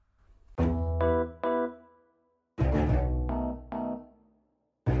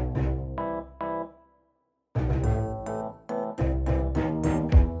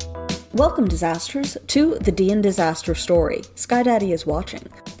Welcome, disasters, to the D&D Disaster Story. Skydaddy is watching.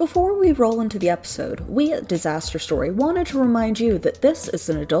 Before we roll into the episode, we at Disaster Story wanted to remind you that this is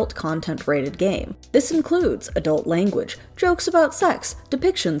an adult content-rated game. This includes adult language, jokes about sex,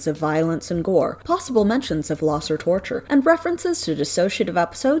 depictions of violence and gore, possible mentions of loss or torture, and references to dissociative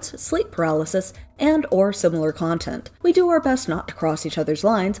episodes, sleep paralysis, and or similar content. We do our best not to cross each other's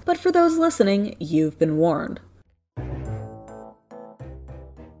lines, but for those listening, you've been warned.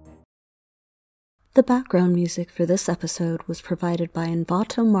 The background music for this episode was provided by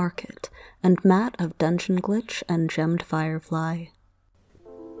Envato Market and Matt of Dungeon Glitch and Gemmed Firefly.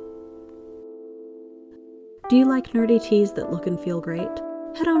 Do you like nerdy teas that look and feel great?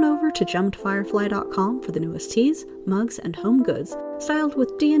 Head on over to gemmedfirefly.com for the newest teas, mugs, and home goods styled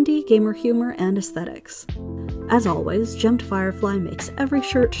with D&D gamer humor and aesthetics. As always, Gemmed Firefly makes every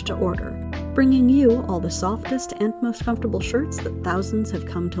shirt to order, bringing you all the softest and most comfortable shirts that thousands have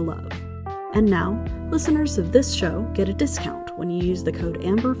come to love. And now, listeners of this show get a discount when you use the code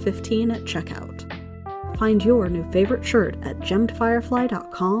AMBER15 at checkout. Find your new favorite shirt at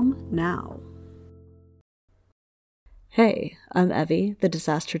gemmedfirefly.com now. Hey, I'm Evie, the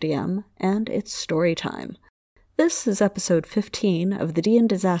Disaster DM, and it's story time. This is episode 15 of the D&D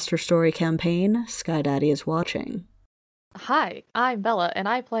Disaster Story campaign, Skydaddy is watching. Hi, I'm Bella, and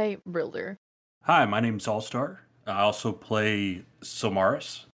I play Brildr. Hi, my name's Allstar. I also play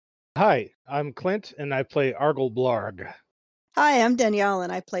Somaris. Hi, I'm Clint, and I play Argel Blarg. Hi, I'm Danielle,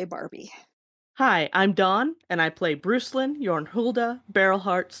 and I play Barbie. Hi, I'm Dawn, and I play Brucelyn, Yornhulda,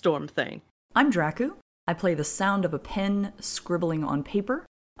 Barrelheart, Stormthing. I'm Draku. I play the sound of a pen scribbling on paper,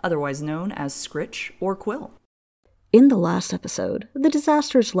 otherwise known as Scritch or Quill. In the last episode, the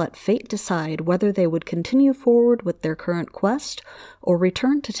disasters let fate decide whether they would continue forward with their current quest or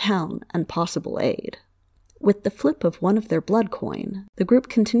return to town and possible aid. With the flip of one of their blood coin, the group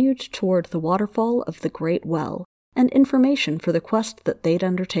continued toward the waterfall of the Great Well and information for the quest that they'd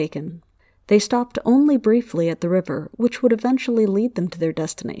undertaken. They stopped only briefly at the river, which would eventually lead them to their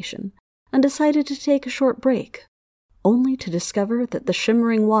destination, and decided to take a short break, only to discover that the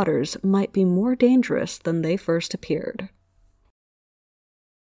shimmering waters might be more dangerous than they first appeared.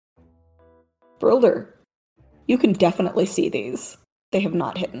 Brildr, you can definitely see these. They have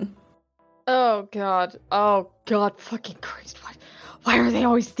not hidden. Oh god, fucking Christ, why are they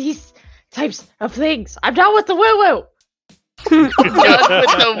always these types of things? I'm done with the woowoo! I'm done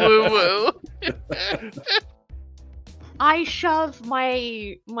with the woowoo! I shove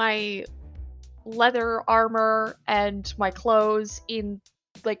my leather armor and my clothes in,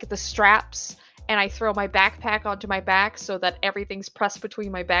 like, the straps, and I throw my backpack onto my back so that everything's pressed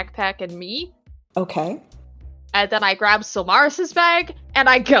between my backpack and me. Okay. And then I grab Somaris' bag, and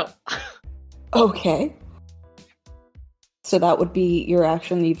I go! Okay. So that would be your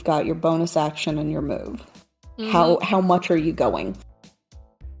action. You've got your bonus action and your move. Mm-hmm. How much are you going?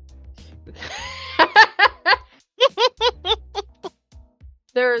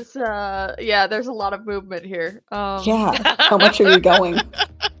 There's a lot of movement here. Yeah. How much are you going?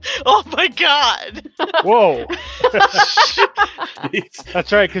 Oh my god! Whoa!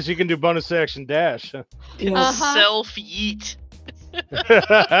 That's right, because you can do bonus action dash. Yeah. Self-yeet.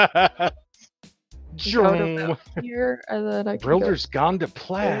 Here, and then I can Brildr's gone to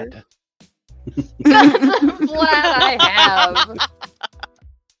plaid. Plaid I have.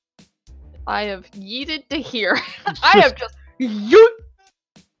 I have yeeted to here. I have just yeet.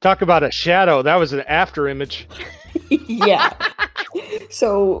 Talk about a shadow. That was an after image. Yeah.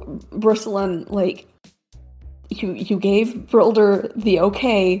 So, Brucelyn, like, you gave Brildr the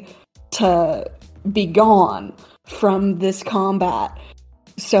okay to be gone from this combat.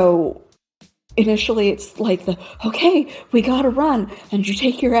 So initially it's like okay, we gotta run, and you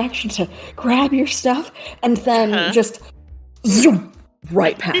take your action to grab your stuff, and then just zoom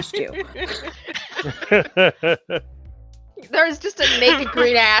right past you. There's just a naked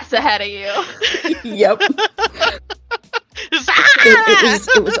green ass ahead of you. Yep.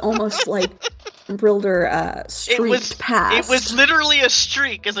 It was almost like Brildr streaked past. It was literally a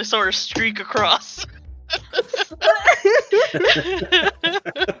streak as I saw her streak across.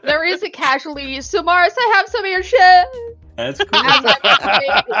 There is a casualty. Somaris, I have some of your shit. That's cool.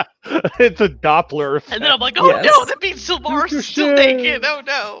 It's a Doppler. And then I'm like, oh no, that means Somaris is still naked. Oh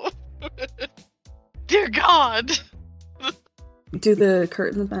no. Dear God. Do the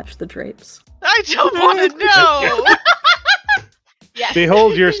curtains match the drapes? I don't want to know. Yes.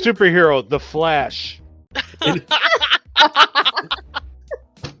 Behold your superhero, the Flash.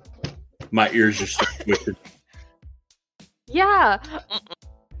 My ears are so twisted. Yeah.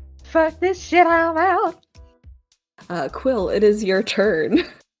 Fuck this shit, I'm out. Quill, it is your turn.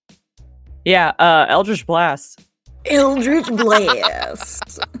 Yeah, Eldritch Blast. Eldritch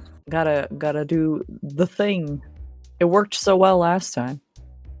Blast. Gotta do the thing. It worked so well last time.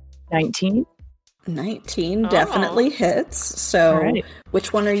 19? 19 definitely hits. So, Alright.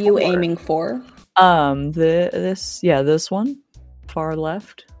 which one are you 4. aiming for? This one. Far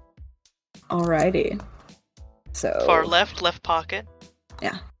left. Alrighty. So Far left pocket.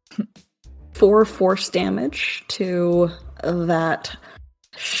 Yeah. 4 force damage to that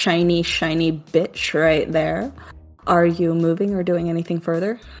shiny bitch right there. Are you moving or doing anything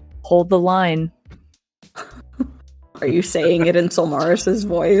further? Hold the line. Are you saying it in Solmaris's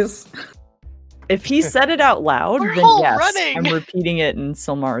voice? If he said it out loud, We're then all yes, running. I'm repeating it in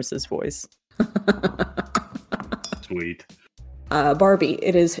Silmaris's voice. Sweet. Barbie,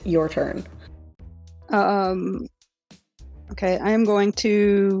 it is your turn. Okay, I am going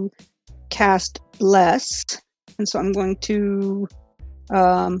to cast Bless, and so I'm going to,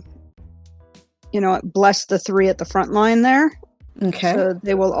 bless the 3 at the front line there. Okay. So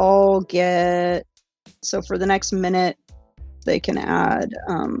they will all get. So for the next minute, they can add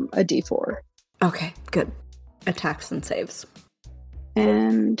a D4, Okay, good. Attacks and saves.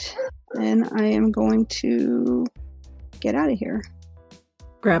 and then I am going to get out of here.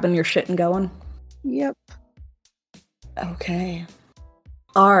 Grabbing your shit and going. Yep. Okay.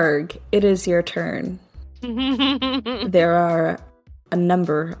 Arg, it is your turn. There are a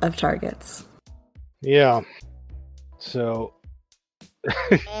number of targets. Yeah. So.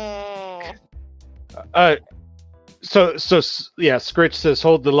 Scritch says,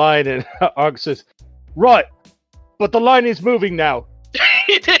 hold the line, and Og says, right, but the line is moving now.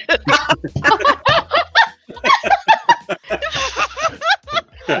 He did.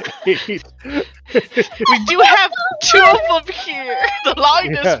 We do have 2 of them here. The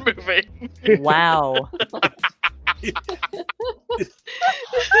line is moving. Wow.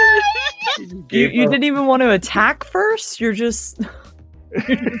 You didn't even want to attack first? You're just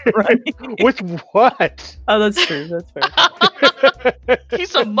running. With what? Oh, that's true. That's fair.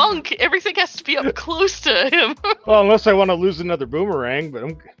 He's a monk. Everything has to be up close to him. Well, unless I want to lose another boomerang, but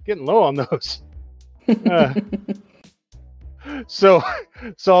I'm getting low on those. So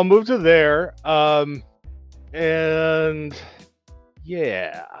I'll move to there. And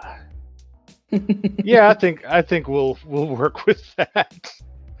yeah. Yeah, I think we'll work with that.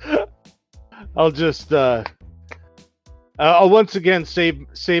 I'll just I'll once again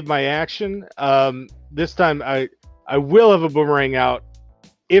save my action. This time I will have a boomerang out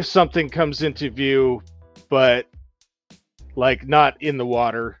if something comes into view, but like not in the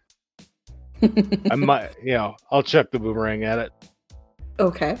water. I might, I'll chuck the boomerang at it.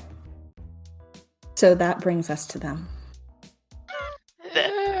 Okay. So that brings us to them.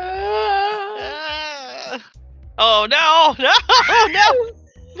 Oh no!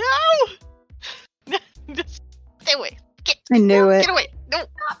 Just stay away. I knew it. Get away! No!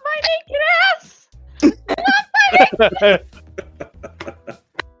 Not my naked ass!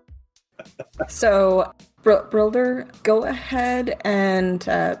 So, Brildr, go ahead and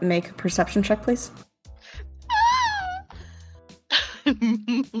make a perception check, please.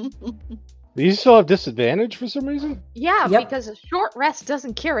 Do you still have disadvantage for some reason? Yeah, Yep. because a short rest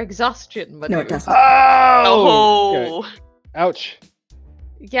doesn't cure exhaustion. No, it doesn't. Oh! Okay. Ouch.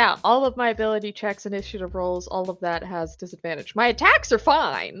 Yeah, all of my ability checks, initiative rolls, all of that has disadvantage. My attacks are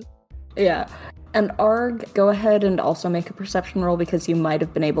fine. Yeah. And Arg, go ahead and also make a perception roll because you might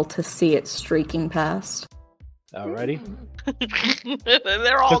have been able to see it streaking past. Alrighty.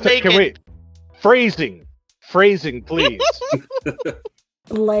 They're all naked. Okay, wait. Phrasing, please.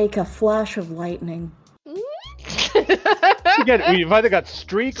 Like a flash of lightning. Again, you've either got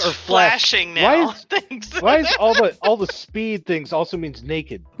streak or flash. Flashing now. Thanks. Why is all the speed things also means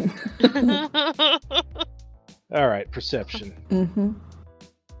naked? All right, perception. Mm-hmm.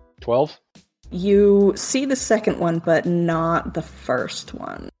 12. You see the second one, but not the first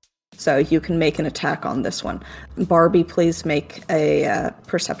one. So you can make an attack on this one. Barbie, please make a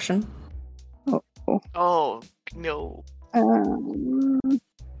perception. Oh, no.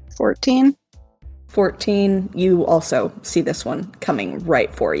 14. 14, you also see this one coming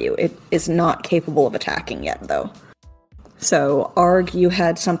right for you. It is not capable of attacking yet, though. So, Arg, you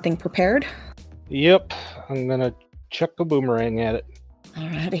had something prepared? Yep, I'm gonna chuck a boomerang at it.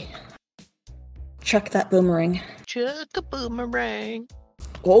 Alrighty. Chuck that boomerang. Chuck a boomerang.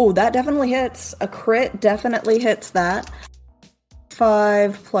 Oh, that definitely hits. A crit definitely hits that.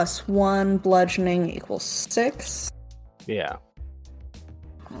 5 plus 1 bludgeoning equals 6. Yeah.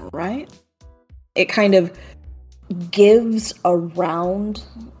 Alright. It kind of gives around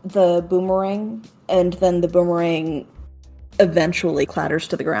the boomerang, and then the boomerang eventually clatters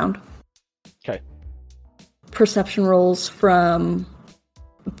to the ground. perception rolls from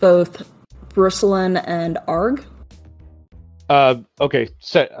both Brusselin and Arg. Okay.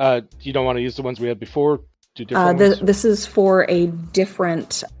 So, you don't want to use the ones we had before? Do different ones? This is for a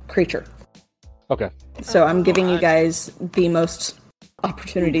different creature. Okay. So I'm giving you guys the most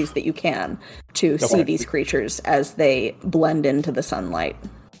opportunities that you can to see these creatures as they blend into the sunlight.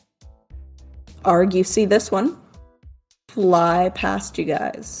 Arg, you see this one fly past you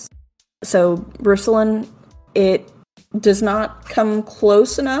guys. So, Brusselin, it does not come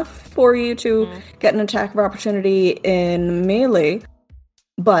close enough for you to get an attack of opportunity in melee,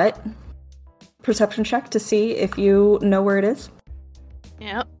 but perception check to see if you know where it is.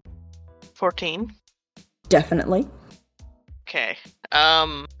 Yep. 14. Definitely. Okay.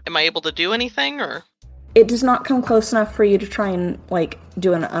 Am I able to do anything, or? It does not come close enough for you to try and, like,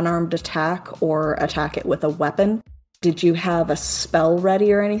 do an unarmed attack or attack it with a weapon. Did you have a spell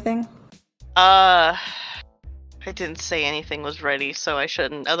ready or anything? I didn't say anything was ready, so I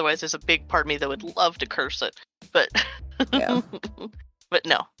shouldn't. Otherwise, there's a big part of me that would love to curse it, but Yeah. But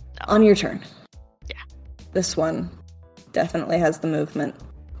no. On your turn. Yeah. This one definitely has the movement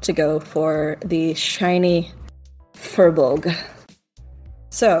to go for the shiny Furbolg.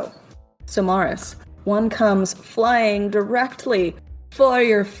 So, Maris, one comes flying directly for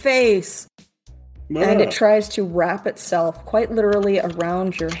your face, and it tries to wrap itself quite literally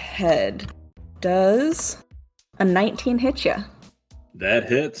around your head. Does a 19 hit you? That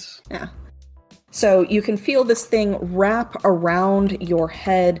hits. Yeah. So you can feel this thing wrap around your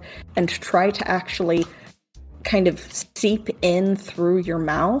head and try to actually kind of seep in through your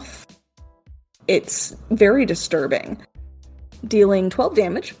mouth. It's very disturbing. Dealing 12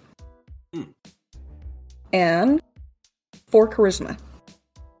 damage. And 4 charisma.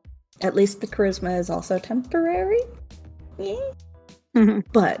 At least the charisma is also temporary.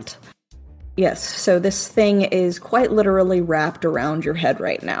 But, yes, so this thing is quite literally wrapped around your head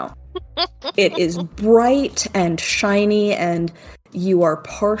right now. It is bright and shiny, and you are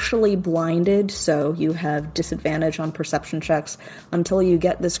partially blinded, so you have disadvantage on perception checks until you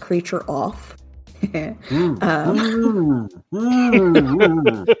get this creature off. And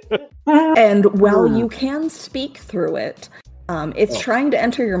while you can speak through it, it's trying to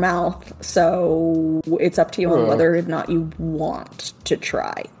enter your mouth, so it's up to you on whether or not you want to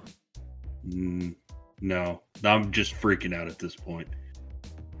try. No, I'm just freaking out at this point.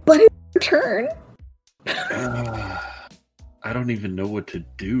 But it's your turn. I don't even know what to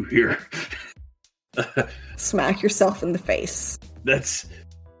do here. Smack yourself in the face.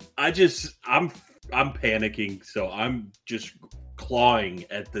 I'm panicking, so I'm just clawing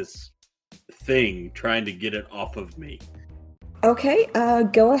at this thing, trying to get it off of me. Okay,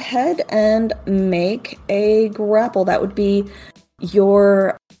 go ahead and make a grapple. That would be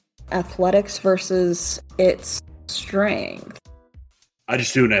your athletics versus its strength. I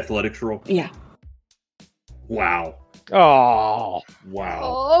just do an athletics roll? Yeah. Wow. Oh. Wow.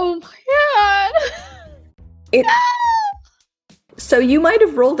 Oh my god. So you might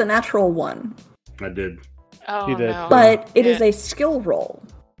have rolled a natural 1. I did. Oh, You did. no. But it is a skill roll.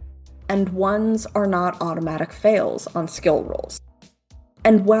 And 1s are not automatic fails on skill rolls.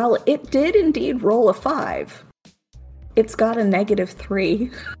 And while it did indeed roll a 5, it's got a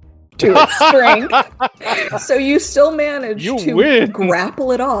 -3 to its strength. So you still manage to win.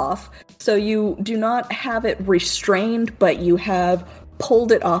 grapple it off. So you do not have it restrained, but you have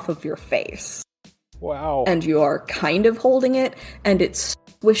pulled it off of your face. Wow. And you are kind of holding it, and it's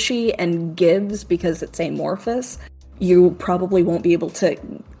squishy and gives because it's amorphous. You probably won't be able to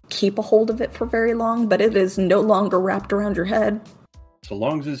keep a hold of it for very long, but it is no longer wrapped around your head. So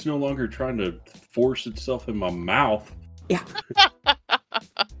long as it's no longer trying to force itself in my mouth. Yeah.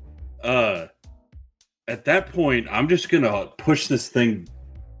 At that point, I'm just gonna push this thing,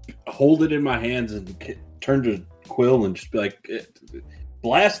 hold it in my hands, and turn to Quill and just be like,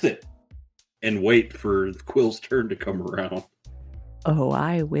 blast it, and wait for Quill's turn to come around. Oh,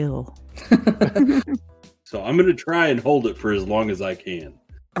 I will. So I'm gonna try and hold it for as long as I can.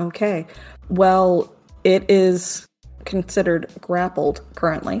 Okay. Well, it is considered grappled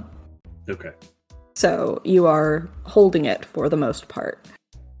currently. Okay. So you are holding it for the most part.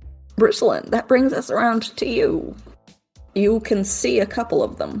 Brusselin, that brings us around to you. You can see a couple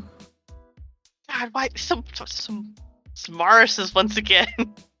of them. God, why some Marises once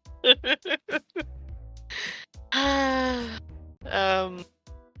again?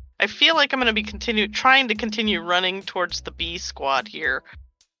 I feel like I'm gonna be trying to continue running towards the B squad here.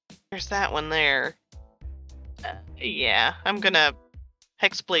 There's that one there. Yeah, I'm gonna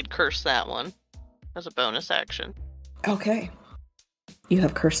Hexblade curse that one as a bonus action. Okay. You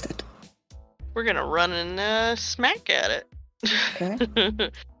have cursed it. We're gonna run and smack at it. Okay.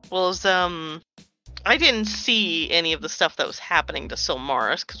 Well, I didn't see any of the stuff that was happening to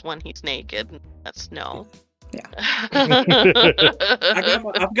Silmaris, because when he's naked, that's no. Yeah.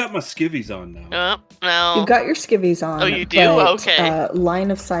 I've got my skivvies on now. No. You've got your skivvies on. Oh, you do? But, Okay. Line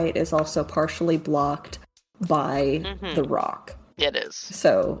of sight is also partially blocked by the rock. It is.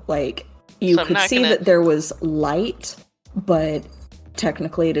 So, like, you So I'm could not see gonna- that there was light, but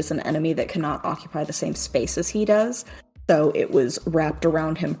technically it is an enemy that cannot occupy the same space as he does. So it was wrapped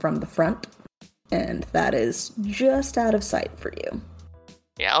around him from the front, and that is just out of sight for you.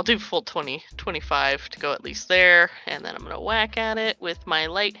 Yeah, I'll do full 25 to go at least there, and then I'm gonna whack at it with my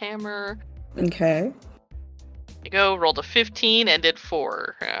light hammer. Okay. There you go, rolled a 15 and did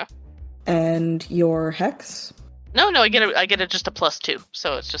 4. Yeah. And your hex? No, I get just a +2,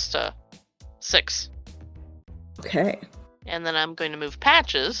 so it's just a 6. Okay. And then I'm going to move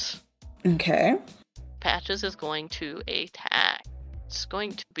Patches. Okay. Patches is going to attack. It's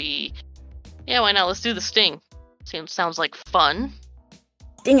going to be... Yeah, why not? Let's do the sting. Sounds like fun.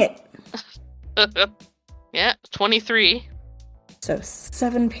 Ding it! Yeah, 23. So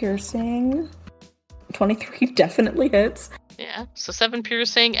 7 piercing. 23 definitely hits. Yeah, so 7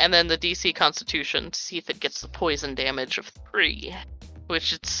 piercing, and then the DC Constitution to see if it gets the poison damage of 3.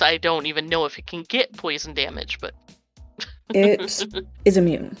 Which I don't even know if it can get poison damage, but... It is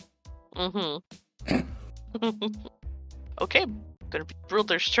immune. Mm-hmm. Okay, gonna be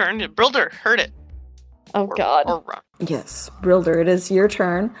Brildr's turn. Brildr, hurt it. Oh god. Or run. Yes, Brildr, it is your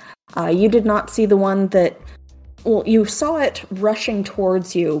turn. You did not see the one that... Well, you saw it rushing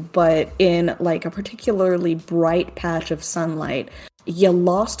towards you, but in, like, a particularly bright patch of sunlight. You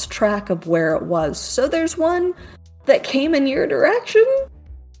lost track of where it was. So there's one that came in your direction.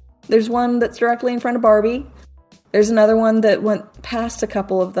 There's one that's directly in front of Barbie. There's another one that went past a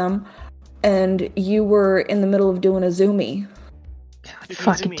couple of them. And you were in the middle of doing a zoomie. God,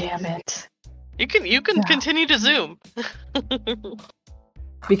 fucking damn it. You can continue to zoom.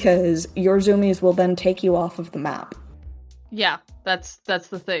 Because your zoomies will then take you off of the map. Yeah, that's the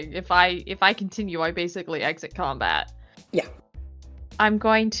thing. If I continue, I basically exit combat. Yeah. I'm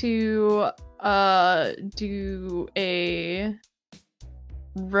going to do a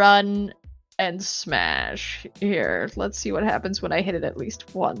run and smash here. Let's see what happens when I hit it at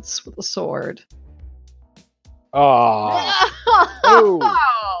least once with a sword. Oh.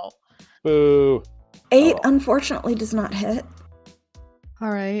 Boo. 8 Oh. unfortunately does not hit. All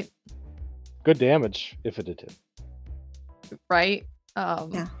right. Good damage if it did hit. Right.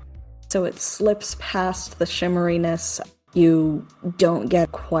 Yeah. So it slips past the shimmeriness. You don't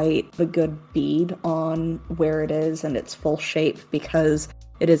get quite the good bead on where it is and its full shape because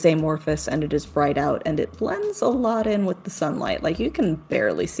it is amorphous and it is bright out and it blends a lot in with the sunlight. Like, you can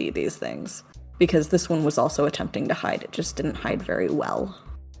barely see these things because this one was also attempting to hide. It just didn't hide very well.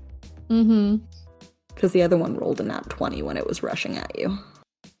 Mm-hmm. Because the other one rolled a nat 20 when it was rushing at you.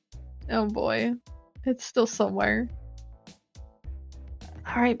 Oh boy. It's still somewhere.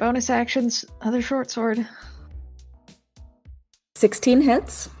 Alright, bonus actions. Other short sword. 16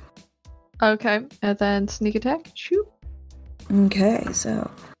 hits. Okay, and then sneak attack. Shoot. Okay, so...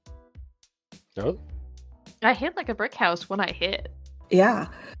 Oh. I hit like a brick house when I hit. Yeah.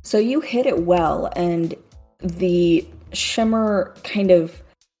 So you hit it well, and the shimmer kind of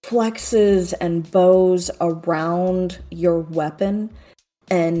flexes and bows around your weapon,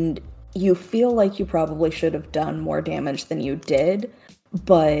 and you feel like you probably should have done more damage than you did,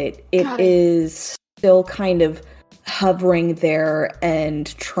 but it is still kind of hovering there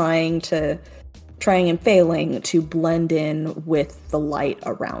and trying and failing to blend in with the light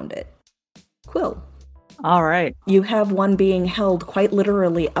around it. Quill. All right. You have one being held quite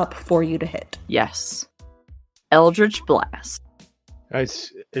literally up for you to hit. Yes. Eldritch Blast.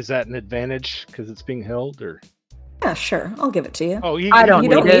 Is that an advantage because it's being held, or? Yeah, sure. I'll give it to you. Oh, I don't You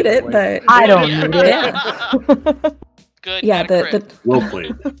don't need need it, but... I don't need it. Yeah. Good. Yeah, got a crit. the Well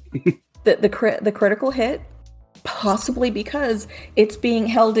played. the critical hit, possibly because it's being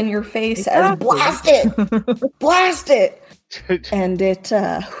held in your face as blast it! Blast it! And it,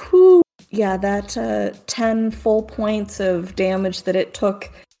 that 10 full points of damage that it took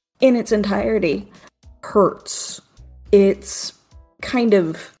in its entirety hurts. It's kind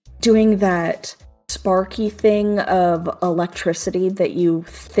of doing that sparky thing of electricity that you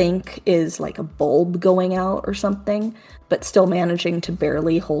think is like a bulb going out or something, but still managing to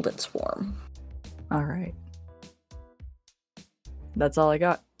barely hold its form. All right. That's all I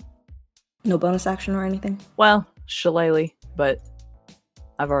got. No bonus action or anything? Well, shillelagh, but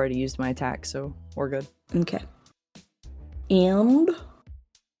I've already used my attack, so we're good. Okay. And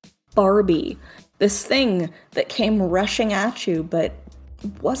Barbie, this thing that came rushing at you but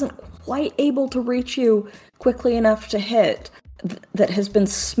wasn't quite able to reach you quickly enough to hit, that has been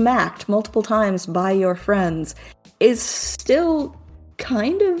smacked multiple times by your friends, is still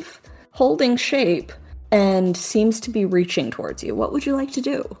kind of holding shape and seems to be reaching towards you. What would you like to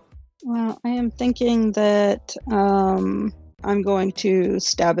do? Well, I am thinking that I'm going to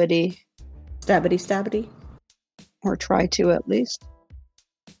stabbity. Stabbity. Or try to, at least.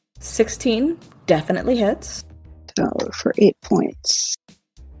 16 definitely hits. So for 8 points.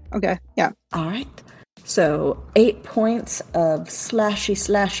 Okay, yeah. All right. So 8 points of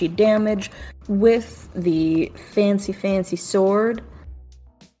slashy damage with the fancy sword.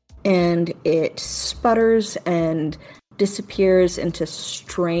 And it sputters and disappears into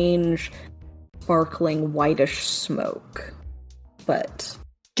strange, sparkling, whitish smoke. But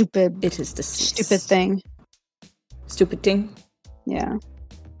Stupid. it is deceased. Stupid thing. Stupid thing? Yeah.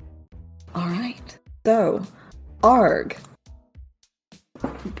 Alright. So, Arg.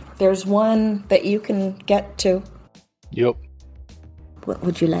 There's one that you can get to. Yep. What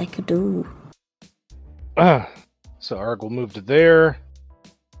would you like to do? So Arg will move to there.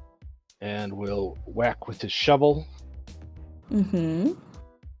 And will whack with his shovel. Mm-hmm.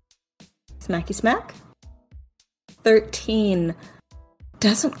 Smacky smack. 13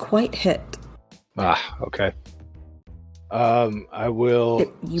 doesn't quite hit. Okay. I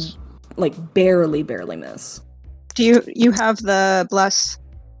will. You barely miss. Do you have the bless?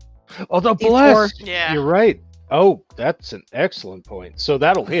 Oh, the D4. bless. Yeah. You're right. Oh, that's an excellent point. So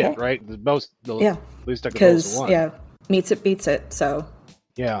that'll hit, Okay. right? The Yeah. At least I can roll Because, a 1. yeah, meets it, beats it, so.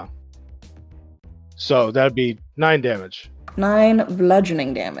 Yeah. So that'd be 9 damage. 9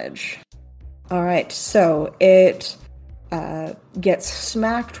 bludgeoning damage. Alright, so it gets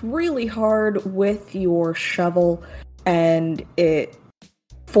smacked really hard with your shovel, and it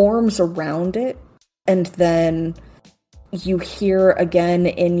forms around it, and then you hear again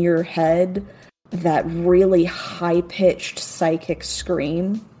in your head that really high-pitched psychic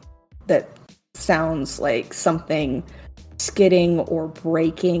scream that sounds like something skidding or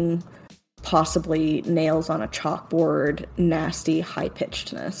breaking, possibly nails on a chalkboard, nasty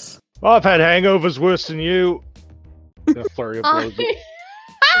high-pitchedness. Well, I've had hangovers worse than you. The flurry of blows.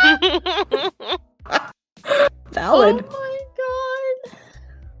 Valid. Oh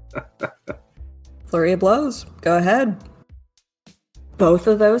my god. Flurry of blows. Go ahead. Both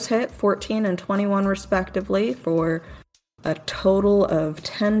of those hit 14 and 21 respectively for a total of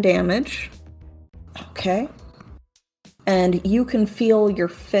 10 damage. Okay. And you can feel your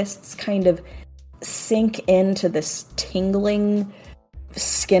fists kind of sink into this tingling,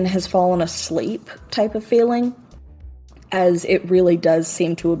 skin has fallen asleep type of feeling, as it really does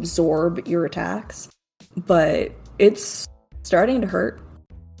seem to absorb your attacks. But it's starting to hurt,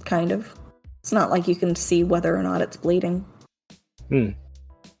 kind of. It's not like you can see whether or not it's bleeding.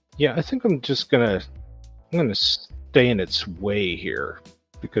 Yeah, I think I'm gonna stay in its way here,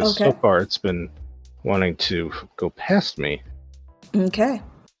 because so Okay. far it's been wanting to go past me. Okay.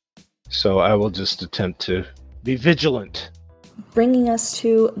 So I will just attempt to be vigilant. Bringing us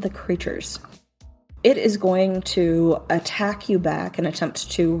to the creatures. It is going to attack you back and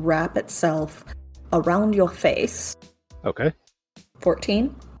attempt to wrap itself around your face. Okay.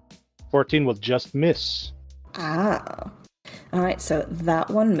 14. 14 will just miss. Ah. Alright, so that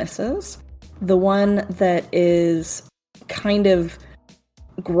one misses. The one that is kind of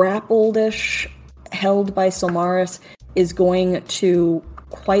grappled-ish, held by Silmaris, is going to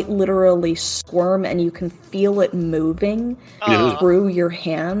quite literally squirm, and you can feel it moving through your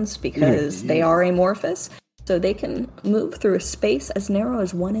hands because they are amorphous. So they can move through a space as narrow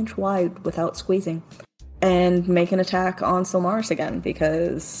as 1 inch wide without squeezing. And make an attack on Silmaris again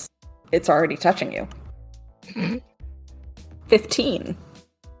because it's already touching you. 15.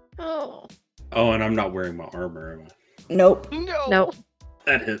 Oh. Oh, and I'm not wearing my armor, am I? Nope. No. Nope.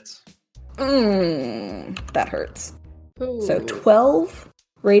 That hits. That hurts. Ooh. So 12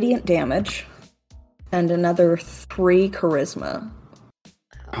 radiant damage and another 3 charisma.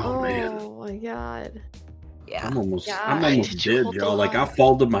 Oh, man. Oh my god. Yeah, I'm almost Did you dead, hold y'all. the Like, I line?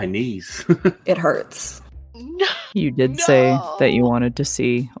 fall to my knees. it hurts. No. You did say that you No. wanted to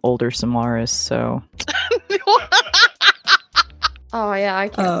see older Samaris, so Oh yeah, I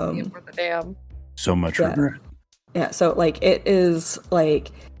can't see Um, it for the damn. So much Yeah. regret. Yeah, so like it is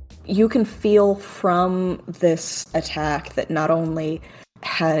like you can feel from this attack that not only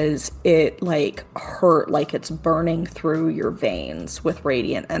has it like hurt, like it's burning through your veins with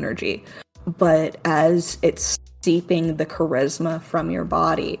radiant energy, but as it's steeping the charisma from your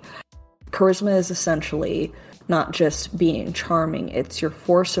body. Charisma is essentially not just being charming, it's your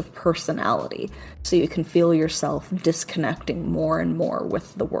force of personality. So you can feel yourself disconnecting more and more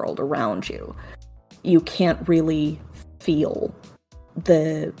with the world around you. You can't really feel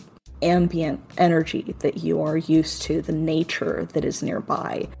the ambient energy that you are used to, the nature that is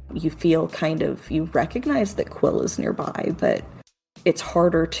nearby. You feel you recognize that Quill is nearby, but it's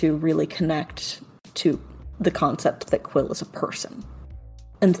harder to really connect to the concept that Quill is a person.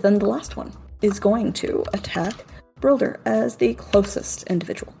 And then the last one is going to attack Brildr as the closest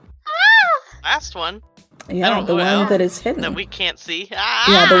individual. Last one? Yeah, the one that is hidden. That we can't see.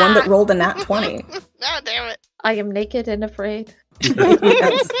 Yeah, the one that rolled a nat 20. Oh, damn it. I am naked and afraid.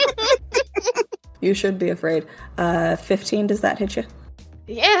 Yes. You should be afraid. 15, does that hit you?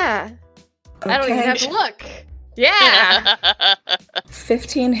 Yeah. Okay. I don't even have to look. Yeah.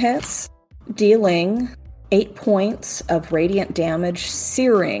 15 hits, dealing 8 points of radiant damage,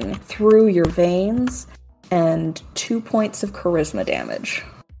 searing through your veins, and 2 points of charisma damage.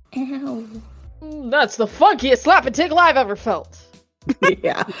 Ow. That's the funkiest slap and tickle I've ever felt.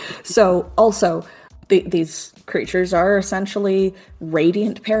 Yeah. So, also, these creatures are essentially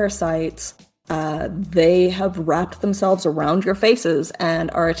radiant parasites. They have wrapped themselves around your faces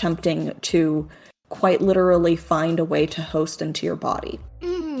and are attempting to quite literally find a way to host into your body.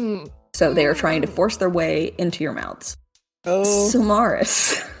 So they are trying to force their way into your mouths. Oh.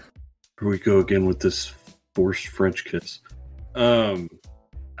 Samaris. Here we go again with this forced French kiss.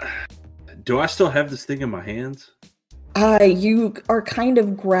 Do I still have this thing in my hands? You are kind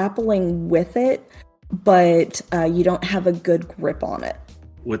of grappling with it, but you don't have a good grip on it.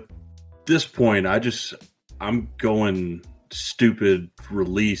 With this point, I'm going stupid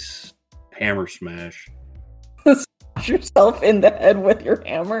release hammer smash. Smash yourself in the head with your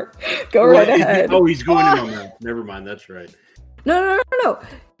hammer. Go right ahead. Oh, he's going in my mouth. Never mind, that's right. No.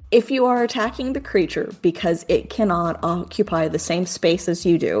 If you are attacking the creature, because it cannot occupy the same space as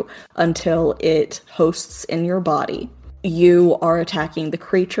you do until it hosts in your body, you are attacking the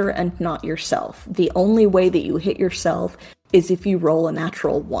creature and not yourself. The only way that you hit yourself is if you roll a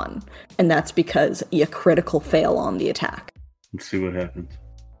natural 1, and that's because you critical fail on the attack. Let's see what happens.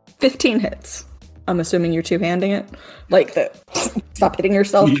 15 hits. I'm assuming you're two-handing it? Like stop hitting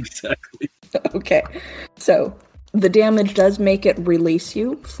yourself? Exactly. Okay. So the damage does make it release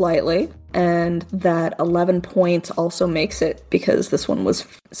you slightly, and that 11 points also makes it, because this one was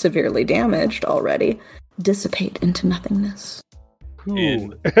severely damaged already, dissipate into nothingness.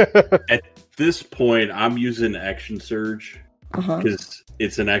 And at this point, I'm using action surge because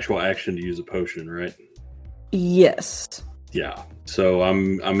it's an actual action to use a potion, right? Yes. Yeah. So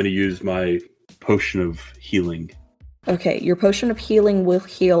I'm going to use my potion of healing. Okay, your potion of healing will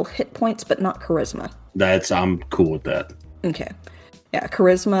heal hit points, but not charisma. I'm cool with that. Okay. Yeah,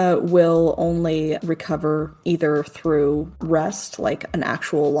 charisma will only recover either through rest, like an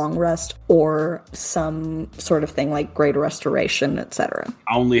actual long rest, or some sort of thing like greater restoration, etc.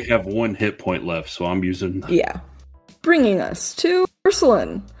 I only have 1 hit point left, so I'm using... Yeah. Bringing us to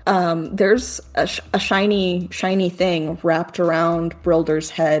Ursuline. There's a shiny thing wrapped around Brildr's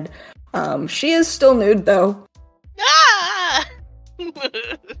head. She is still nude, though. Ah!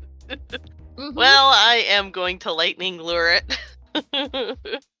 Well, I am going to lightning lure it.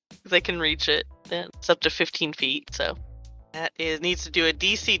 They can reach it. It's up to 15 feet, so that needs to do a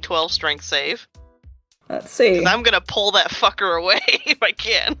DC 12 strength save. Let's see. I'm gonna pull that fucker away if I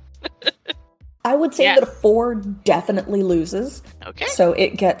can. I would say that a 4 definitely loses. Okay. So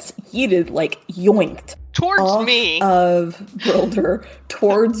it gets yeeted, like yoinked. Towards off me. Of Brildr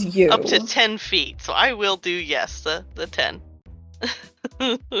towards you. Up to 10 feet. So I will do, yes, the 10.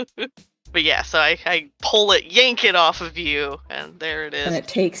 But yeah, so I pull it, yank it off of you, and there it is. And it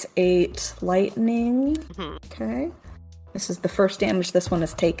takes 8 lightning. Mm-hmm. Okay. This is the first damage this one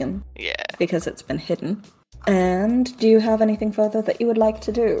has taken. Yeah. Because it's been hidden. And do you have anything further that you would like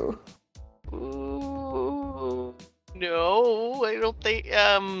to do? Ooh, no, I don't think,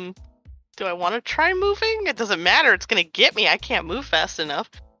 do I want to try moving? It doesn't matter, it's gonna get me, I can't move fast enough.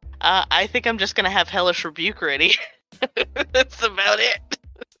 I think I'm just gonna have Hellish Rebuke ready. That's about it.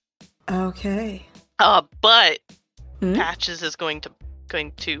 Okay. But Patches is going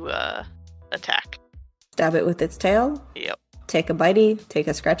to attack. Stab it with its tail? Yep. Take a bitey, take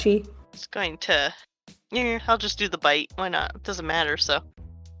a scratchy. It's going to... Yeah, I'll just do the bite. Why not? It doesn't matter, so...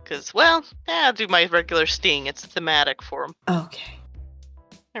 Because, well, I'll do my regular sting. It's thematic for him. Okay.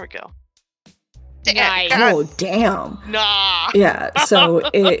 There we go. Nice. Oh, damn. Nah! Yeah, so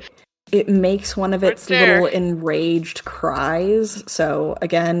it makes one of its little enraged cries. So,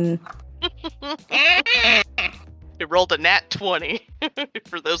 again... It rolled a nat 20,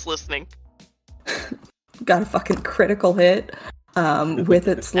 for those listening. got a fucking critical hit with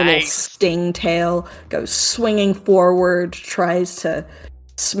its little Nice. sting tail, goes swinging forward, tries to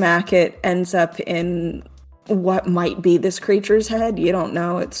smack it, ends up in what might be this creature's head. You don't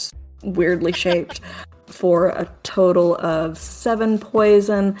know. It's weirdly shaped. For a total of 7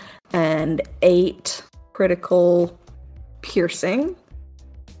 poison and 8 critical piercing.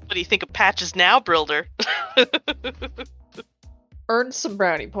 What do you think of patches now, Brildr? Earn some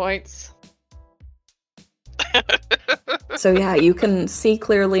brownie points. So yeah, you can see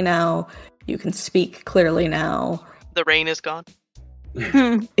clearly now. You can speak clearly now. The rain is gone.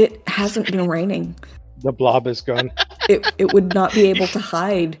 It hasn't been raining. The blob is gone. It would not be able to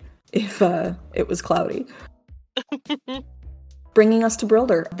hide if it was cloudy. Bringing us to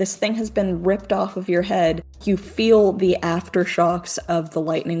Brildr. This thing has been ripped off of your head. You feel the aftershocks of the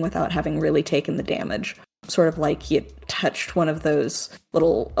lightning without having really taken the damage. Sort of like you touched one of those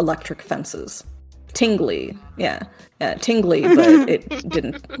little electric fences. Tingly. Yeah, tingly, but it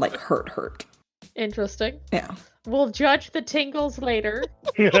didn't, like, hurt. Interesting. Yeah. We'll judge the tingles later.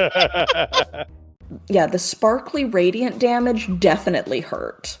 Yeah, the sparkly radiant damage definitely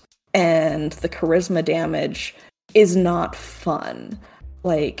hurt. And the charisma damage is not fun.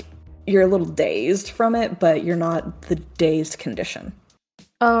 Like, you're a little dazed from it, but you're not the dazed condition.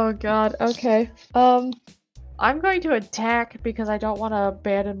 Oh god, okay. I'm going to attack because I don't want to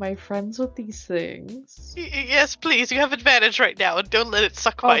abandon my friends with these things. Yes, please. You have advantage right now, and don't let it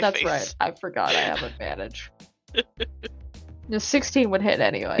suck Oh, my that's face. right. I forgot I have advantage. The 16 would hit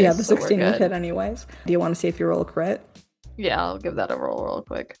anyways. Yeah, the so we're 16 would good. hit anyways. Do you want to see if you roll a crit? Yeah, I'll give that a roll real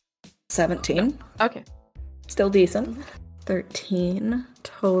quick. 17. Okay. Still decent. 13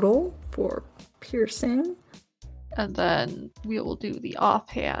 total for piercing. And then we will do the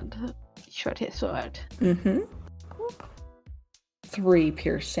offhand. Short hit sword. 3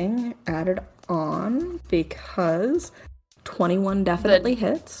 piercing added on because 21 definitely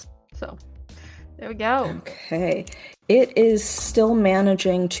hits. So, there we go. Okay. It is still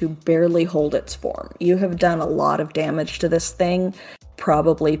managing to barely hold its form. You have done a lot of damage to this thing,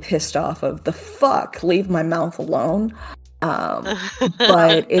 probably pissed off of the fuck, leave my mouth alone.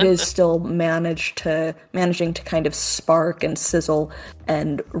 But it is still managing to kind of spark and sizzle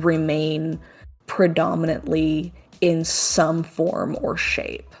and remain predominantly in some form or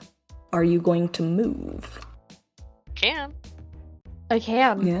shape. Are you going to move? Can. I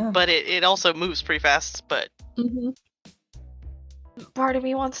can. Yeah. But it also moves pretty fast, but Mm-hmm. Part of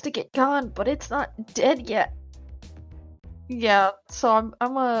me wants to get gone, but it's not dead yet. Yeah, so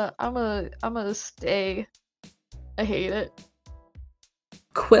I'm gonna stay. I hate it.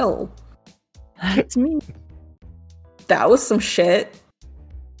 Quill. That's me. That was some shit.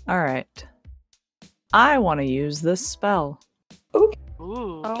 Alright. I want to use this spell. ooh.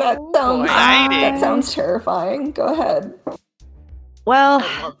 That sounds, Exciting. that sounds terrifying. Go ahead. Well,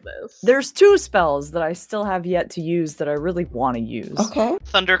 I love this. there's 2 spells that I still have yet to use that I really want to use. Okay.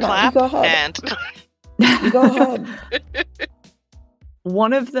 Thunderclap go ahead. and You go ahead.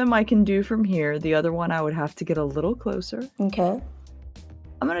 One of them I can do from here. The other one I would have to get a little closer. Okay.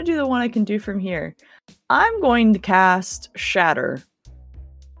 I'm going to do the one I can do from here. I'm going to cast Shatter.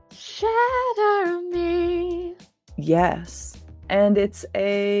 Shatter me. Yes. And it's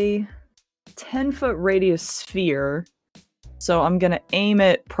a 10-foot radius sphere. So I'm going to aim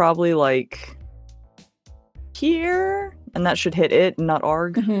it probably like here. And that should hit it, not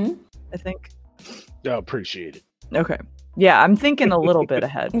Arg, I think. I appreciate it. Okay. Yeah, I'm thinking a little bit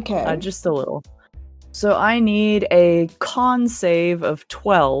ahead. Okay. Just a little. So I need a con save of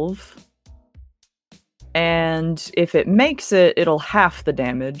 12. And if it makes it, it'll half the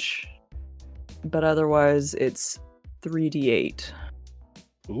damage. But otherwise, it's 3d8.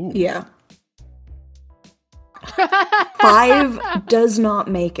 Ooh. Yeah. 5 does not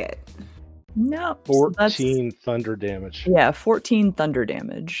make it. No. so that's- 14 thunder damage. Yeah, 14 thunder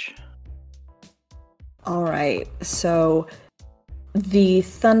damage. All right. So the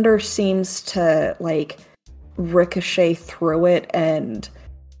thunder seems to like ricochet through it, and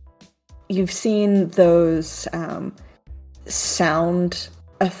you've seen those sound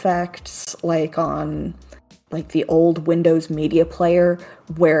effects like on like the old Windows Media Player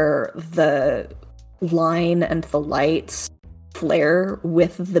where the line and the lights flare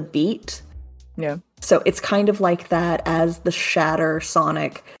with the beat. Yeah. So it's kind of like that as the shatter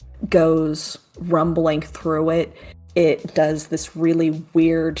sonic goes rumbling through it. It does this really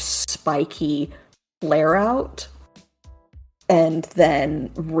weird spiky flare out and then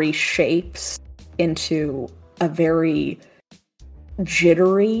reshapes into a very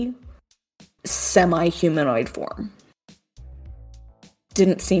jittery semi-humanoid form.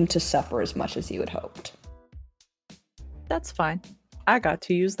 Didn't seem to suffer as much as you had hoped. That's fine. I got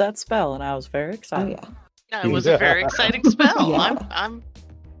to use that spell, and I was very Oh, excited. yeah. Yeah, it was a very exciting spell. Yeah. I'm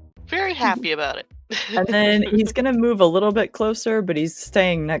very happy about it. And then he's gonna move a little bit closer, but he's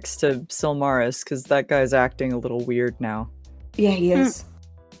staying next to Silmaris because that guy's acting a little weird now. Yeah, he is.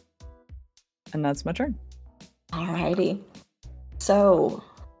 And that's my turn. Alrighty. So,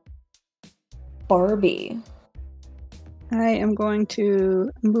 Barbie. I am going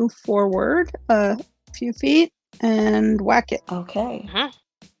to move forward a few feet and whack it. Okay.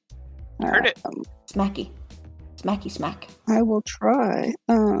 Heard it. Smacky. Smacky smack. I will try.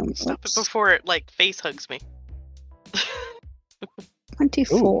 Stop it Let's- before it face hugs me.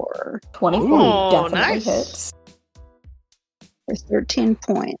 24 24 Oh, definitely nice. hits. for 13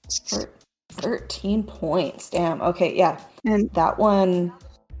 points. For 13 points. Damn. Okay, yeah. And That one.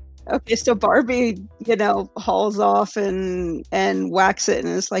 okay, so Barbie, hauls off and whacks it, and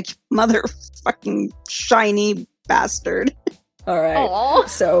is like, motherfucking shiny bastard. All right. Aw.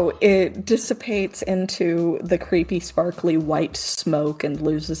 So it dissipates into the creepy, sparkly white smoke and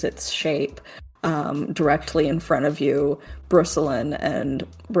loses its shape directly in front of you, Bristolin and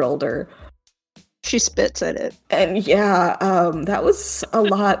Brildr. She spits at it. And yeah, that was a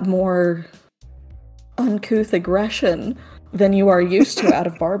lot more uncouth aggression than you are used to out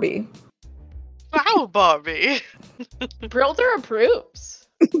of Barbie. Wow, Barbie. Brildr approves.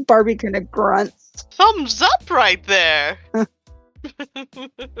 Barbie kind of grunts. Thumbs up right there.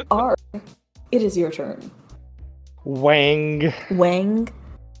 R, it is your turn. Wang. Wang,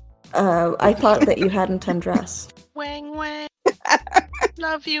 I thought that you hadn't undressed. Wang wang.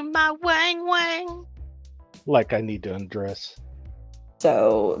 Love you, my wang wang. Like I need to undress.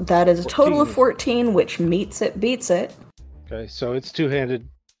 So that is a total of 14, which meets it, beats it. Okay, so it's two-handed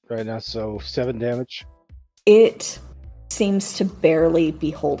right now, so 7 damage. It seems to barely be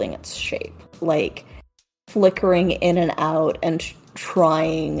holding its shape, like flickering in and out and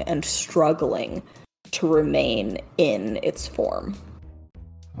trying and struggling to remain in its form.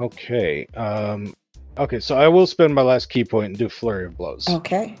 Okay. Okay, so I will spend my last key point and do Flurry of Blows.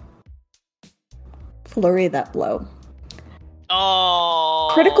 Okay. Flurry that blow. Oh.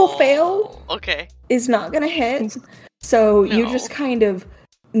 Critical fail? Okay. Is not gonna hit. So you No. just kind of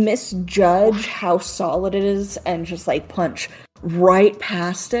misjudge how solid it is and just like punch right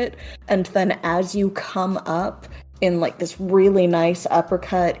past it. And then as you come up in like this really nice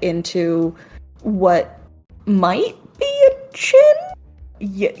uppercut into what might be a chin,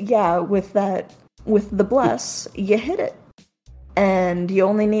 yeah, with the bless, you hit it. And you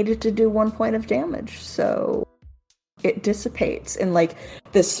only needed to do 1 point of damage, so it dissipates in like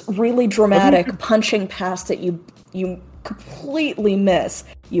this really dramatic punching past it. You completely miss,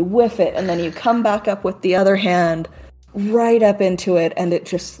 you whiff it, and then you come back up with the other hand right up into it, and it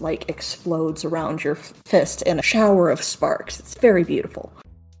just like explodes around your fist in a shower of sparks. It's very beautiful.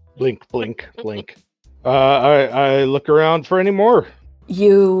 Blink, blink, blink. I look around for any more.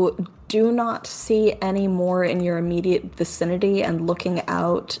 You do not see any more in your immediate vicinity, and looking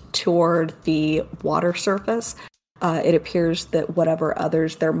out toward the water surface, it appears that whatever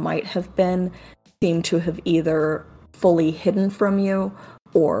others there might have been seem to have either fully hidden from you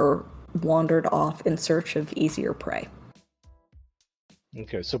or wandered off in search of easier prey.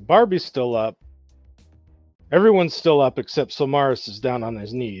 Okay, so Barbie's still up. Everyone's still up except Silmaris is down on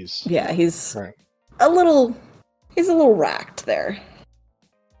his knees. Yeah, he's Right. a little racked there.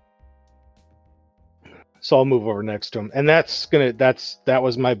 So I'll move over next to him. And that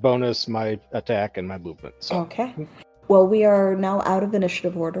was my bonus, my attack, and my movement. So Okay. Well, we are now out of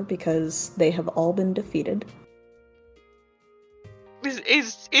initiative order because they have all been defeated.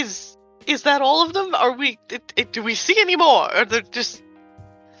 Is that all of them? Are we? Do we see any more? Or they're just?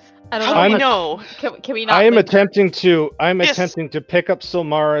 I don't How know. do we what- know? Can we not? I am like- attempting to Yes. attempting to pick up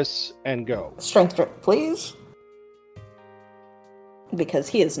Silmaris and go. Strength check, please. Because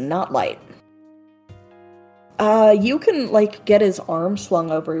he is not light. You can, like, get his arm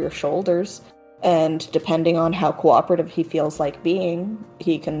slung over your shoulders, and depending on how cooperative he feels like being,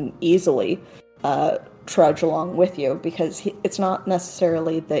 he can easily trudge along with you, because it's not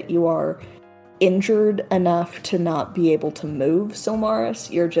necessarily that you are injured enough to not be able to move, Silmaris.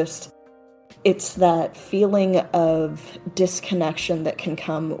 It's that feeling of disconnection that can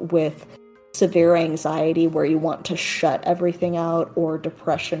come with severe anxiety where you want to shut everything out, or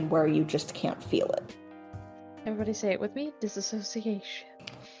depression where you just can't feel it. Everybody say it with me. Disassociation.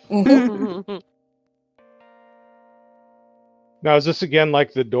 Now, is this again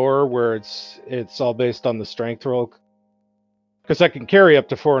like the door where it's all based on the strength roll? Because I can carry up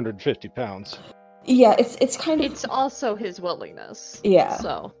to 450 pounds. Yeah, it's kind of... It's also his willingness. Yeah.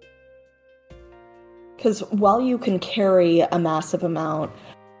 So Because while you can carry a massive amount,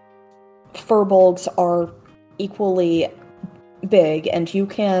 furbolgs are equally big, and you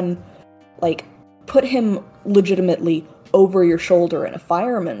can, like, put him legitimately over your shoulder in a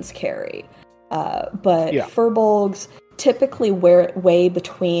fireman's carry. But furbolgs typically weigh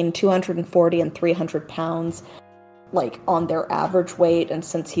between 240 and 300 pounds, like, on their average weight, and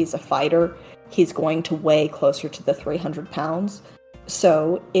since he's a fighter, he's going to weigh closer to the 300 pounds.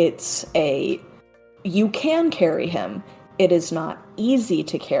 So you can carry him. It is not easy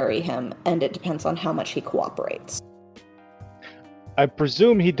to carry him, and it depends on how much he cooperates. I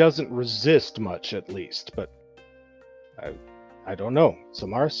presume he doesn't resist much, at least, but I don't know.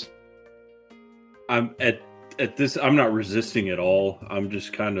 Samaras? I'm at this. I'm not resisting at all. I'm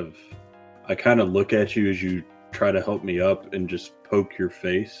just I kind of look at you as you try to help me up and just poke your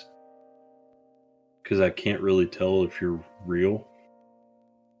face because I can't really tell if you're real.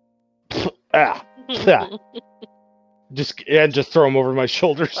 Just throw him over my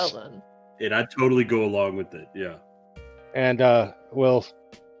shoulders. Well then. And I totally go along with it. Yeah. And we'll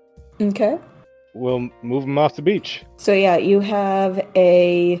move him off the beach. So yeah, you have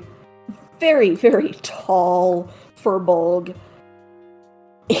a very, very tall furbolg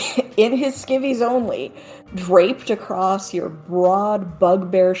in his skivvies only, draped across your broad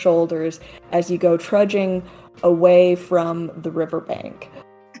bugbear shoulders as you go trudging away from the riverbank.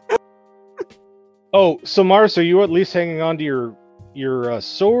 Oh, so Mars, are you at least hanging on to your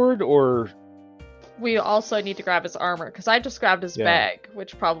sword, or? We also need to grab his armor, because I just grabbed his bag,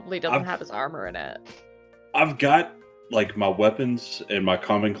 which probably doesn't have his armor in it. I've got, like, my weapons and my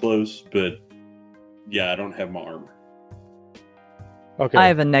common clothes, but yeah, I don't have my armor. Okay. I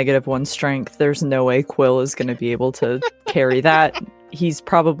have a -1 strength. There's no way Quill is going to be able to carry that. He's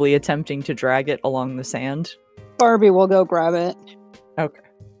probably attempting to drag it along the sand. Barbie will go grab it. Okay.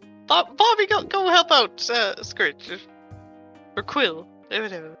 Bobby, go help out Scritch. Or Quill.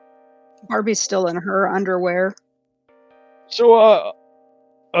 Barbie's still in her underwear. So,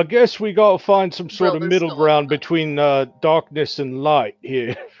 I guess we gotta find some sort of middle ground between darkness and light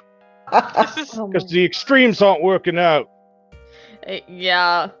here. Because the extremes aren't working out.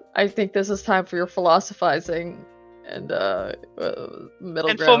 Yeah, I think this is time for your philosophizing and middle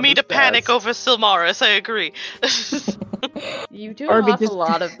and ground. And for me to best. panic over Silmaris, I agree. You do an awful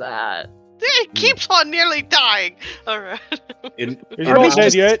lot of that. It keeps on nearly dying. Alright. Barbie's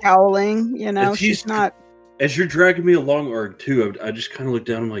just scowling, she's not... As you're dragging me along, or two, I just kind of look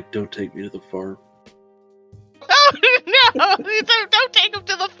down, I'm like, don't take me to the farm. Oh, no! Don't take him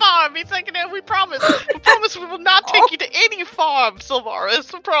to the farm! He's like, no, we promise. We promise we will not take you to any farm,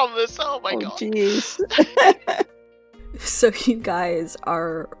 Silmaris. We promise. Oh my god. Jeez. So you guys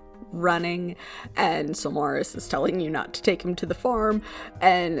are running, and Silmaris is telling you not to take him to the farm,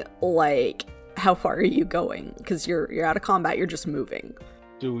 and, like, how far are you going? Because you're out of combat, you're just moving.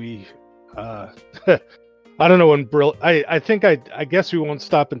 Do we, I don't know when I guess we won't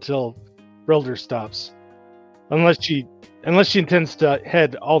stop until Brildr stops. Unless she intends to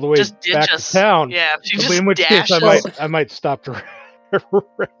head all the way back to town. Yeah, she just in which case I might stop to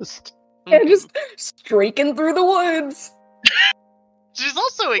rest. Yeah, just streaking through the woods. She's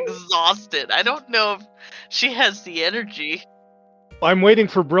also exhausted. I don't know if she has the energy. I'm waiting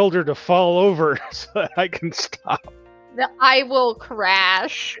for Brildr to fall over so that I can stop. I will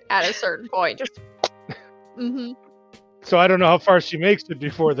crash at a certain point. Just. Mm-hmm. So I don't know how far she makes it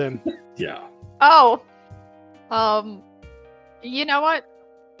before then. Yeah. Oh. You know what?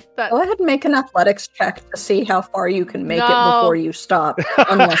 Go ahead and make an athletics check to see how far you can make it before you stop,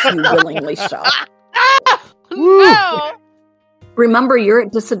 unless you willingly stop. No! Remember, you're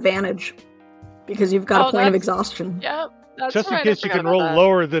at disadvantage because you've got a point of exhaustion. Yep, that's just right. in case you can roll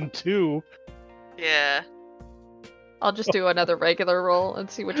lower than 2. Yeah. I'll just do another regular roll and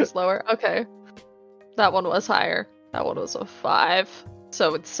see which is lower. Okay. That one was higher. That one was a 5.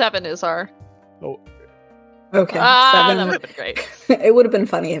 So 7 is our... Oh. Okay, 7. That would have been great. It would have been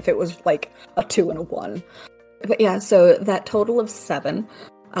funny if it was like a 2 and a 1. But yeah, so that total of 7,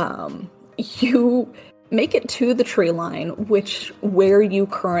 you make it to the tree line, which where you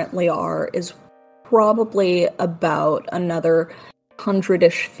currently are is probably about another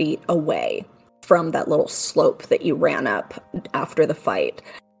 100-ish feet away from that little slope that you ran up after the fight.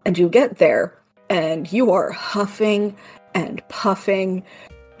 And you get there, and you are huffing and puffing,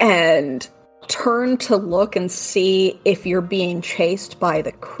 and turn to look and see if you're being chased by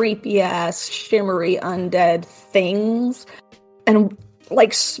the creepy-ass, shimmery undead things, and,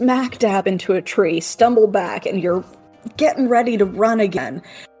 like, smack dab into a tree, stumble back, and you're getting ready to run again.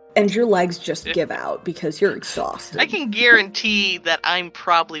 And your legs just give out because you're exhausted. I can guarantee that I'm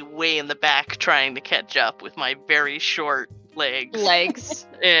probably way in the back trying to catch up with my very short legs.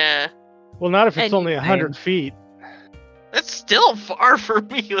 Yeah. Well, not if it's only 100 feet. That's still far for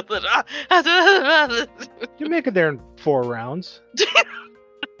me with it. You make it there in 4 rounds.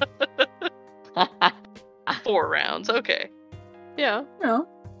 4 rounds, okay. Yeah. No.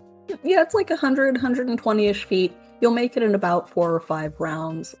 Yeah, it's like 100, 120-ish feet. You'll make it in about 4 or 5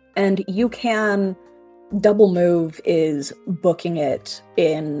 rounds. And you can... Double move is booking it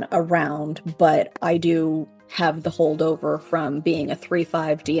in a round, but I do have the holdover from being a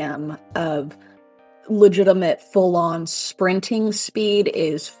 3-5 DM of legitimate full-on sprinting speed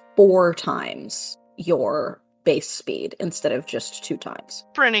is 4 times your base speed instead of just 2 times.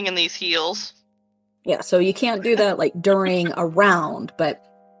 Sprinting in these heels. Yeah, so you can't do that like during a round, but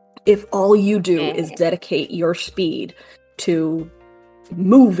if all you do is dedicate your speed to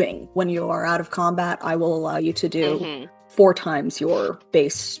moving when you are out of combat, I will allow you to do 4 times your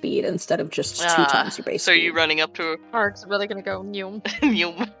base speed instead of just 2 times your base speed. So are you running up to Ark's really gonna go Nyum.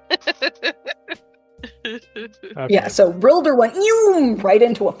 Okay. Yeah, so Brildr went Nyum right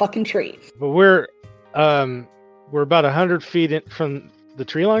into a fucking tree. But we're about 100 feet from the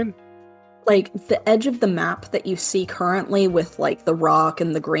tree line. Like, the edge of the map that you see currently with, like, the rock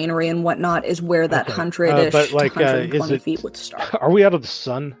and the greenery and whatnot is where that 100-ish but, like, to 120 feet would start. Are we out of the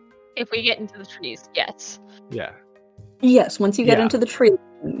sun? If we get into the trees, yes. Yeah. Yes, once you get into the tree,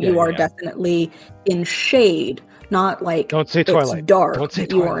 you are definitely in shade, not like Don't say twilight. It's dark, Don't say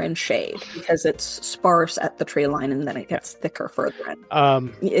you are twilight. in shade, because it's sparse at the tree line and then it gets thicker further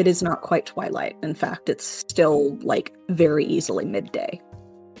in. It is not quite twilight. In fact, it's still, like, very easily midday.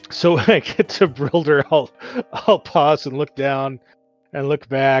 So when I get to Brildr, I'll pause and look down and look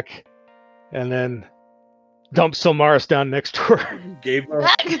back and then dump Silmaris down next to her. Gave her.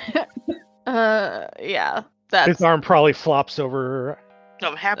 Yeah. That's... His arm probably flops over her.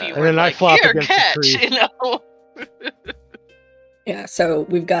 I'm happy you and were then like, I flop here, against catch, the tree. you know? Yeah, so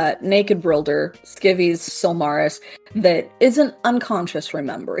we've got naked Brildr, Skivvy's Silmaris, that isn't unconscious,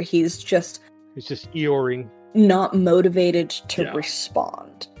 remember. He's just Eoring. Not motivated to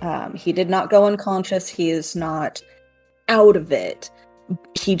respond. He did not go unconscious. He is not out of it.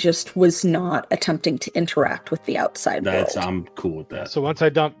 He just was not attempting to interact with the outside world. I'm cool with that. So once I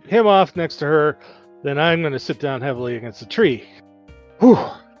dump him off next to her, then I'm going to sit down heavily against the tree. Whew.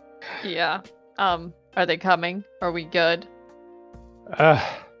 Yeah. Are they coming? Are we good?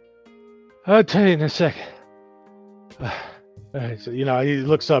 I'll tell you in a second. So, he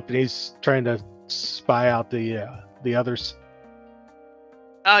looks up and he's trying to spy out the others.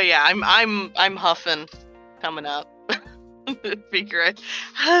 Oh yeah, I'm huffing coming up. Be great.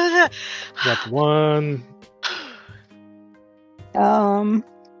 That's one. I'm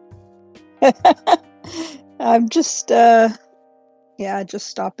just just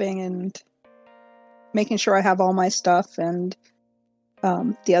stopping and making sure I have all my stuff and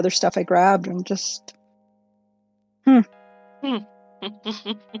the other stuff I grabbed and just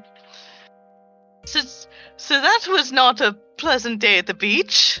So that was not a pleasant day at the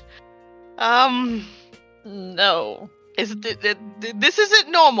beach. No. This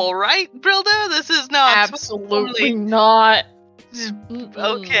isn't normal, right, Brildr? This is not absolutely not.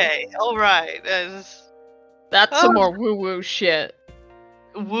 Okay, all right. That's some more woo-woo shit.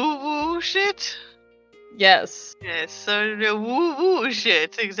 Woo-woo shit? Yes. Yes. So woo-woo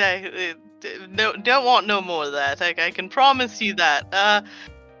shit. Exactly. No, don't want no more of that. I can promise you that.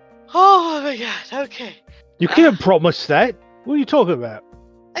 Oh my god. Okay. You can't promise that. What are you talking about?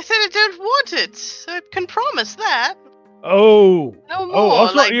 I said I don't want it. So I can promise that. Oh. No more. Oh,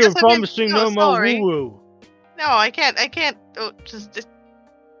 I thought you were just promising no more sorry. woo-woo. No, I can't. Just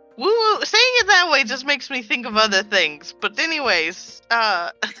woo-woo. Saying it that way just makes me think of other things. But anyways,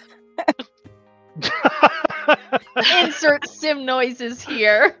 Insert sim noises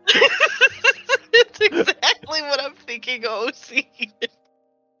here. It's exactly what I'm thinking, OC.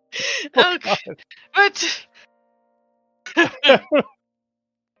 Okay, but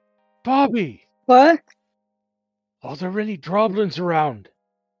Bobby, what? are there any droblins around?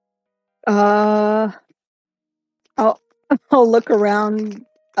 I'll look around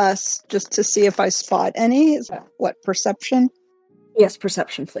us just to see if I spot any. Is that what, perception? Yes,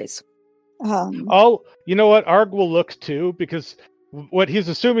 perception, please. You know what? Arg will look too, because what he's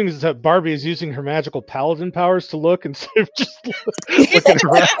assuming is that Barbie is using her magical paladin powers to look instead of just looking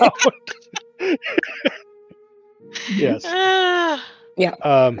around. Yes. Yeah.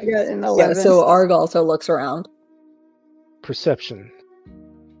 I got an 11. Yeah, so Arg also looks around. Perception.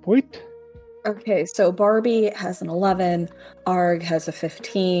 Wait. Okay, so Barbie has an 11, Arg has a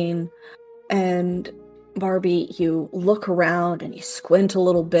 15, and Barbie, you look around and you squint a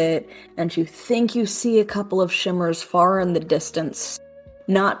little bit, and you think you see a couple of shimmers far in the distance,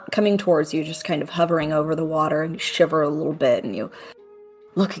 not coming towards you, just kind of hovering over the water, and you shiver a little bit, and you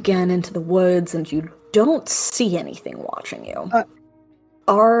look again into the woods, and you don't see anything watching you.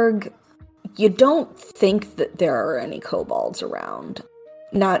 Arg, you don't think that there are any kobolds around.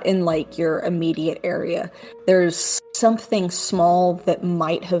 Not in, like, your immediate area. There's something small that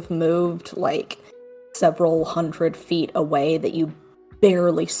might have moved, like, several hundred feet away that you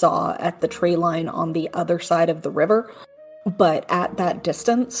barely saw at the tree line on the other side of the river. But at that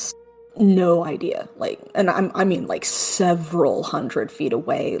distance, no idea. Like, and I mean, like, several hundred feet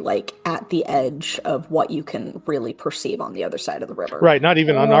away, like, at the edge of what you can really perceive on the other side of the river. Right, not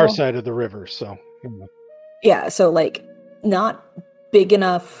even on our side of the river, so... Yeah, so, like, not big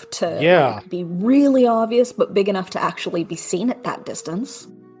enough to like, be really obvious, but big enough to actually be seen at that distance.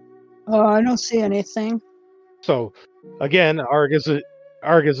 Oh, I don't see anything. So, again, Arg is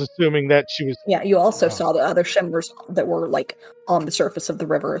assuming that she was... Yeah, you also saw the other shimmers that were, like, on the surface of the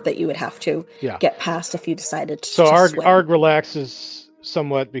river that you would have to get past if you decided to So swim. Arg relaxes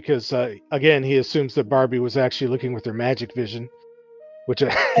somewhat because, again, he assumes that Barbie was actually looking with her magic vision, which...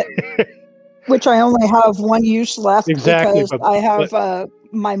 Which I only have one use left exactly, because I have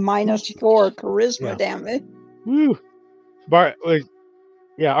my -4 charisma damage. Woo!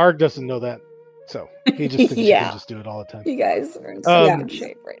 Arg doesn't know that, so he just thinks he can just do it all the time. You guys are in such good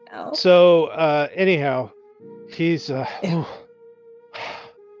shape right now. So, anyhow, he's...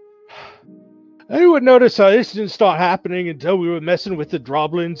 Anyone notice how this didn't start happening until we were messing with the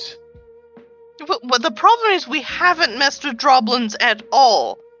droblins? Well, the problem is we haven't messed with droblins at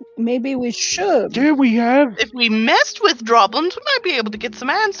all. Maybe we should. Yeah, we have. If we messed with droblins, we might be able to get some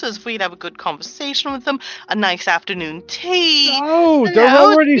answers if we'd have a good conversation with them, a nice afternoon tea. Oh, they're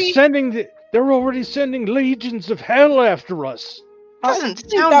already sending legions of hell after us. Doesn't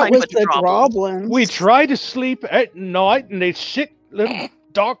sound like the droblins. We try to sleep at night, and they sit little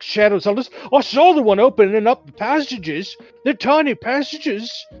dark shadows on us. I saw the one opening up the passages, the tiny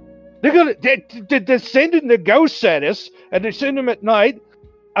passages. They're sending the ghosts at us, and they send them at night.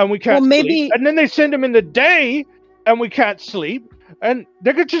 And we can't sleep. And then they send them in the day, and we can't sleep. And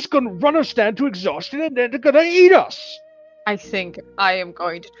they're just going to run us down to exhaustion, and then they're going to eat us. I think I am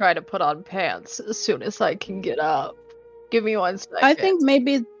going to try to put on pants as soon as I can get up. Give me 1 second. I think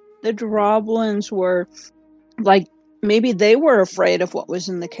maybe the droblins were, like, maybe they were afraid of what was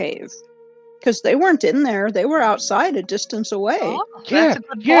in the cave. Because they weren't in there. They were outside a distance away. Oh, that's a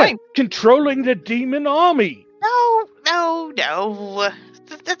good point. Controlling the demon army. No.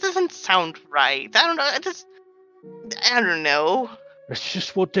 That doesn't sound right. I don't know. That's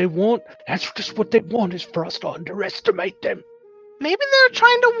just what they want. That's just what they want, is for us to underestimate them. Maybe they're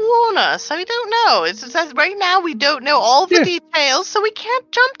trying to warn us. I don't know. It says right now we don't know all the details, so we can't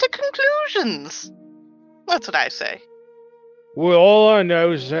jump to conclusions. That's what I say. Well, all I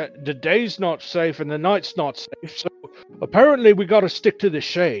know is that the day's not safe and the night's not safe, so apparently we gotta stick to the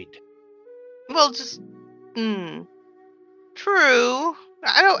shade. Well, just... True.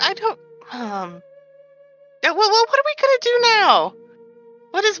 I don't. Well, what are we gonna do now?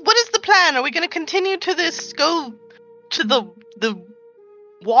 What is the plan? Are we gonna continue to this? Go to the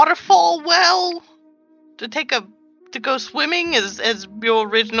waterfall well to go swimming as your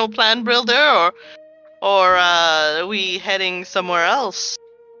original plan, Brildr, or are we heading somewhere else?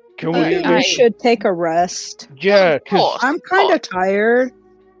 We should take a rest. Yeah, because I'm kind of tired,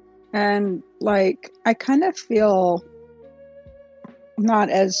 and like I kind of feel not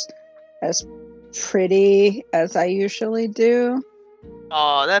as pretty as I usually do.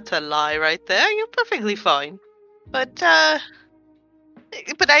 Oh, that's a lie right there. You're perfectly fine. But I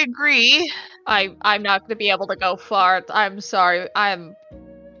agree. I'm not going to be able to go far. I'm sorry. I'm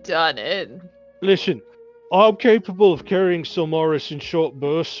done in. Listen, I'm capable of carrying Silmaris in short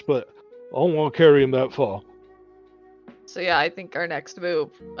bursts, but I don't want to carry him that far. So yeah, I think our next move,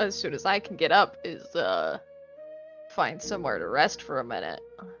 as soon as I can get up, is find somewhere to rest for a minute.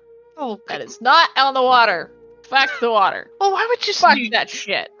 Oh, that is not on the water. Fuck the water. Well, why would you fuck that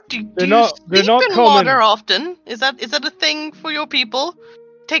shit? Do you sleep in water often? Is that a thing for your people?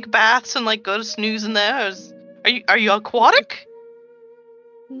 Take baths and like go to snooze in there? Are you aquatic?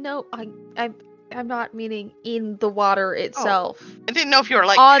 No, I'm not meaning in the water itself. Oh. I didn't know if you were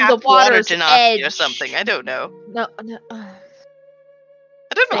like on half the water's water edge or something. I don't know. No. I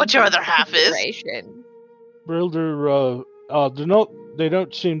don't know what your other half is. Brildr, they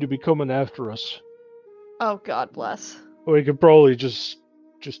don't seem to be coming after us. Oh, God bless. We could probably just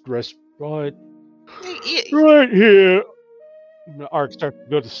rest Right. Y- Right here. Ark starts to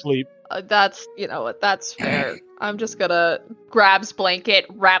go to sleep. That's, you know what, that's fair. I'm just gonna grabs blanket,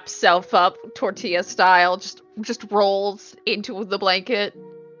 wraps self up, tortilla style, just rolls into the blanket.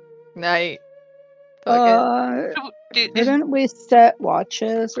 Night. Fucking. Didn't we set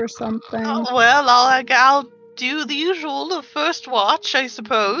watches or something? Well, I'll do the usual, the first watch, I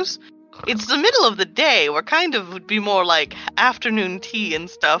suppose. It's the middle of the day. We're kind of would be more like afternoon tea and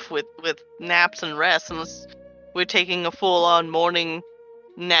stuff with naps and rest, unless we're taking a full-on morning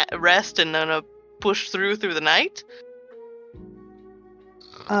rest and then a push through the night.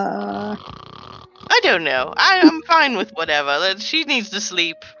 I don't know. I'm fine with whatever. She needs to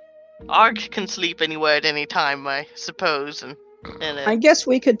sleep. Arg can sleep anywhere at any time, I suppose. And I guess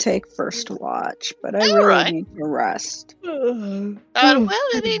we could take first watch, but I really need to rest. Well,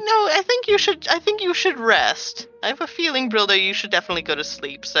 I think you should. I think you should rest. I have a feeling, Brildr, you should definitely go to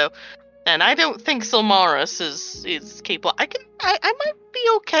sleep. So, and I don't think Silmaris is capable. I might be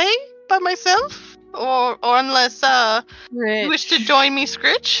okay by myself, or unless you wish to join me,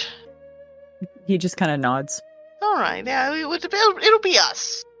 Scritch. He just kind of nods. All right, yeah, it'll be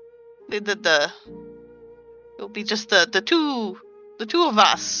us. It'll be just the two of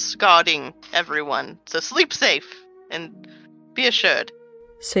us guarding everyone. So sleep safe and be assured.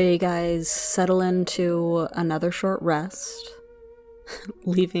 So you guys settle into another short rest,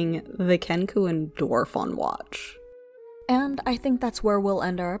 leaving the Kenku and Dwarf on watch. And I think that's where we'll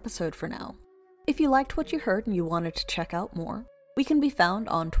end our episode for now. If you liked what you heard and you wanted to check out more, we can be found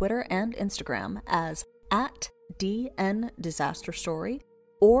on Twitter and Instagram as @DNDisasterStory,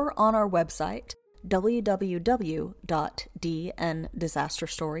 or on our website,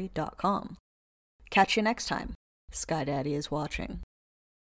 www.dndisasterstory.com. Catch you next time. Sky Daddy is watching.